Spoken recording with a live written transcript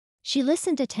She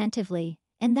listened attentively,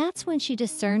 and that's when she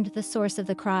discerned the source of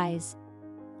the cries.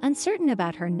 Uncertain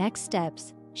about her next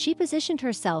steps, she positioned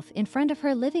herself in front of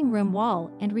her living room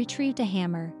wall and retrieved a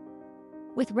hammer.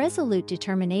 With resolute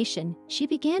determination, she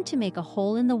began to make a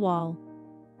hole in the wall.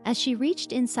 As she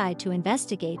reached inside to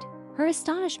investigate, her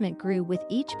astonishment grew with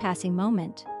each passing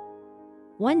moment.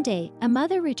 One day, a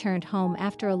mother returned home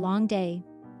after a long day,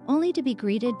 only to be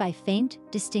greeted by faint,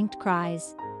 distinct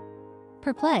cries.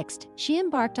 Perplexed, she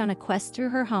embarked on a quest through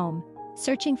her home,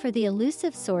 searching for the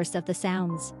elusive source of the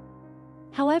sounds.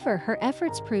 However, her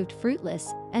efforts proved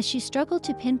fruitless as she struggled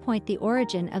to pinpoint the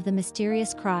origin of the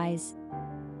mysterious cries.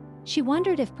 She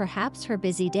wondered if perhaps her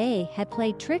busy day had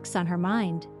played tricks on her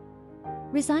mind.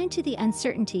 Resigned to the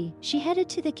uncertainty, she headed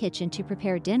to the kitchen to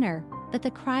prepare dinner, but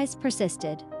the cries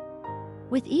persisted.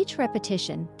 With each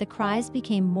repetition, the cries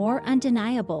became more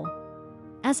undeniable.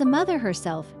 As a mother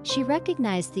herself, she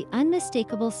recognized the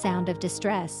unmistakable sound of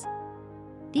distress.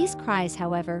 These cries,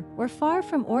 however, were far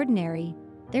from ordinary.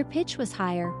 Their pitch was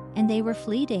higher, and they were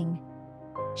fleeting.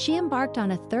 She embarked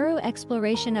on a thorough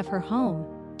exploration of her home,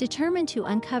 determined to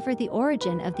uncover the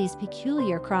origin of these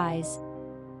peculiar cries.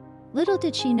 Little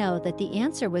did she know that the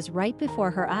answer was right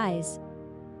before her eyes.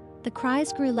 The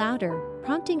cries grew louder,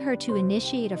 prompting her to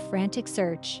initiate a frantic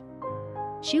search.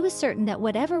 She was certain that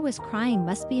whatever was crying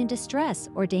must be in distress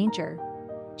or danger.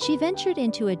 She ventured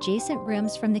into adjacent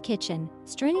rooms from the kitchen,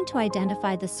 straining to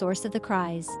identify the source of the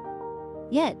cries.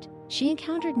 Yet, she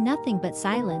encountered nothing but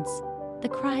silence. The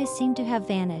cries seemed to have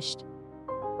vanished.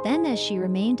 Then, as she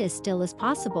remained as still as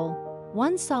possible,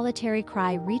 one solitary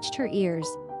cry reached her ears,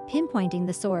 pinpointing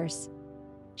the source.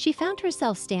 She found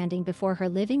herself standing before her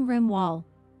living room wall,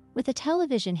 with a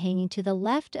television hanging to the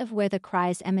left of where the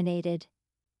cries emanated.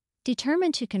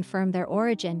 Determined to confirm their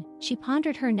origin, she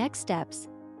pondered her next steps,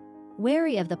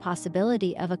 wary of the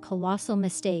possibility of a colossal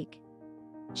mistake.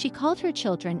 She called her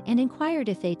children and inquired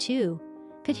if they, too,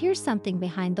 could hear something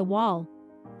behind the wall,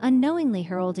 unknowingly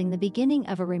heralding the beginning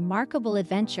of a remarkable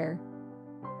adventure.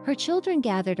 Her children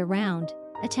gathered around,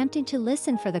 attempting to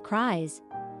listen for the cries,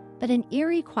 but an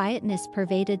eerie quietness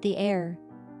pervaded the air.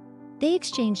 They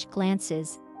exchanged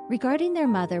glances, regarding their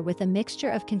mother with a mixture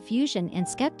of confusion and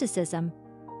skepticism,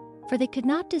 for they could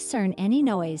not discern any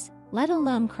noise, let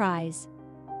alone cries.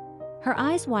 Her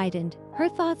eyes widened, her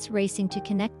thoughts racing to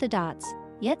connect the dots,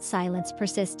 yet silence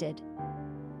persisted.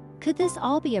 Could this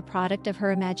all be a product of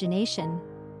her imagination?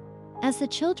 As the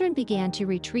children began to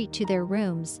retreat to their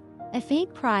rooms, a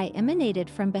faint cry emanated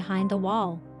from behind the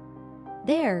wall.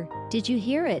 "There, did you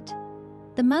hear it?"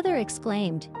 the mother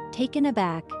exclaimed, taken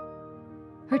aback.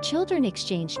 Her children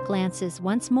exchanged glances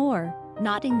once more,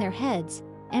 nodding their heads,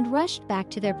 and rushed back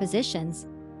to their positions,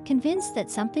 convinced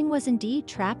that something was indeed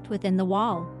trapped within the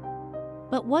wall.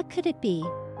 But what could it be?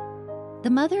 The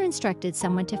mother instructed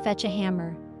someone to fetch a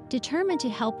hammer, determined to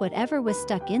help whatever was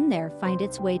stuck in there find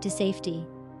its way to safety.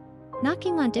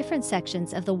 Knocking on different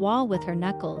sections of the wall with her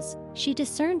knuckles, she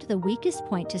discerned the weakest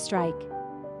point to strike.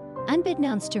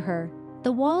 Unbeknownst to her,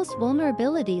 the wall's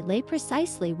vulnerability lay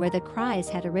precisely where the cries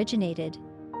had originated.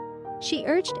 She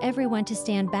urged everyone to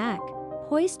stand back,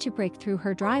 poised to break through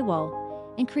her drywall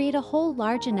and create a hole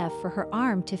large enough for her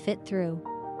arm to fit through.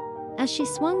 As she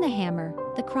swung the hammer,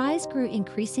 the cries grew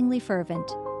increasingly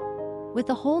fervent. With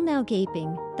the hole now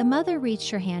gaping, the mother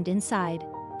reached her hand inside,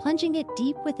 plunging it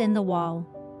deep within the wall.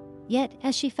 Yet,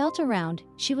 as she felt around,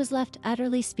 she was left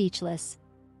utterly speechless.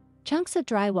 Chunks of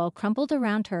drywall crumbled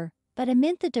around her, but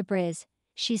amid the debris,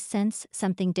 she sensed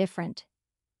something different.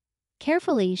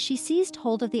 Carefully, she seized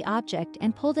hold of the object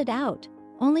and pulled it out,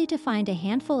 only to find a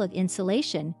handful of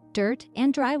insulation, dirt,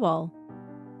 and drywall.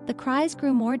 The cries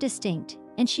grew more distinct,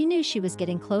 and she knew she was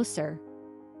getting closer.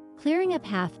 Clearing a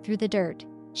path through the dirt,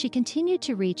 she continued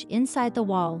to reach inside the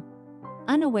wall,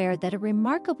 unaware that a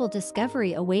remarkable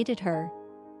discovery awaited her.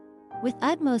 With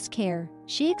utmost care,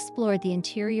 she explored the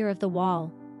interior of the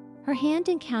wall, her hand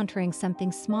encountering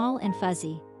something small and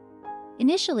fuzzy.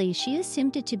 Initially, she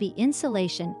assumed it to be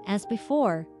insulation as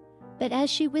before, but as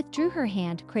she withdrew her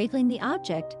hand cradling the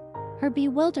object, her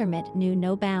bewilderment knew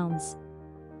no bounds.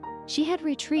 She had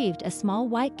retrieved a small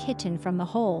white kitten from the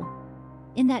hole.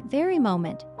 In that very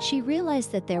moment, she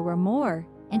realized that there were more,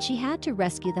 and she had to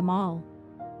rescue them all.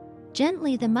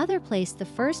 Gently, the mother placed the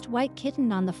first white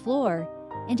kitten on the floor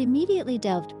and immediately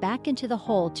delved back into the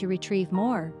hole to retrieve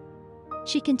more.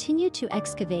 She continued to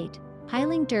excavate,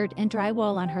 piling dirt and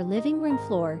drywall on her living room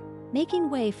floor, making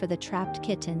way for the trapped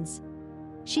kittens.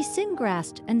 She soon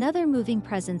grasped another moving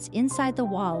presence inside the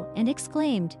wall and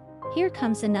exclaimed, "Here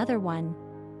comes another one,"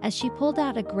 as she pulled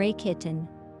out a gray kitten.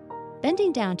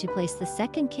 Bending down to place the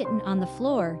second kitten on the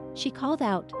floor, she called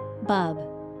out, "Bub."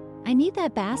 "I need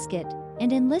that basket,"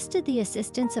 and enlisted the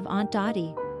assistance of Aunt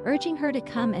Dottie, urging her to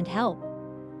come and help.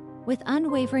 With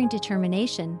unwavering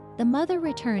determination, the mother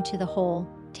returned to the hole,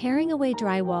 tearing away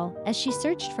drywall as she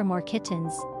searched for more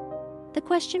kittens. The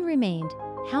question remained,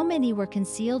 how many were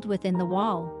concealed within the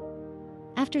wall?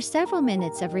 After several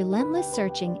minutes of relentless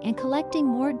searching and collecting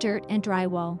more dirt and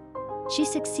drywall, she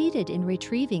succeeded in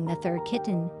retrieving the third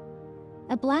kitten.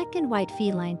 A black and white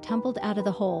feline tumbled out of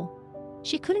the hole.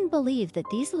 She couldn't believe that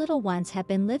these little ones had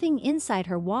been living inside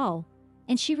her wall,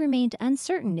 and she remained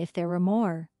uncertain if there were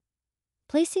more.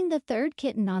 Placing the third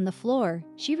kitten on the floor,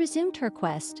 she resumed her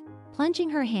quest, plunging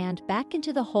her hand back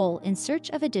into the hole in search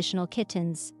of additional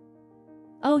kittens.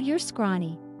 "Oh, you're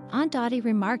scrawny," Aunt Dottie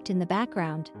remarked in the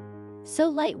background. "So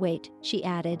lightweight," she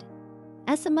added.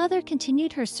 As the mother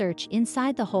continued her search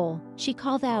inside the hole, she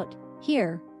called out,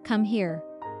 "Here, come here.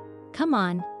 Come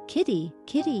on, kitty,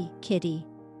 kitty, kitty."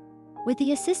 With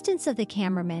the assistance of the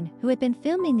cameraman who had been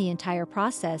filming the entire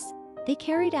process, they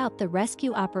carried out the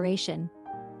rescue operation,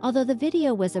 although the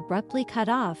video was abruptly cut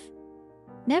off.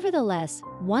 Nevertheless,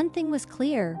 one thing was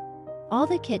clear: all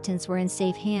the kittens were in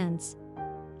safe hands.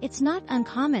 It's not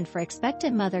uncommon for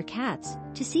expectant mother cats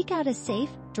to seek out a safe,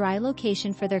 dry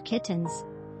location for their kittens,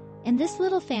 and this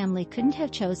little family couldn't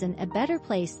have chosen a better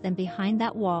place than behind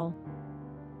that wall.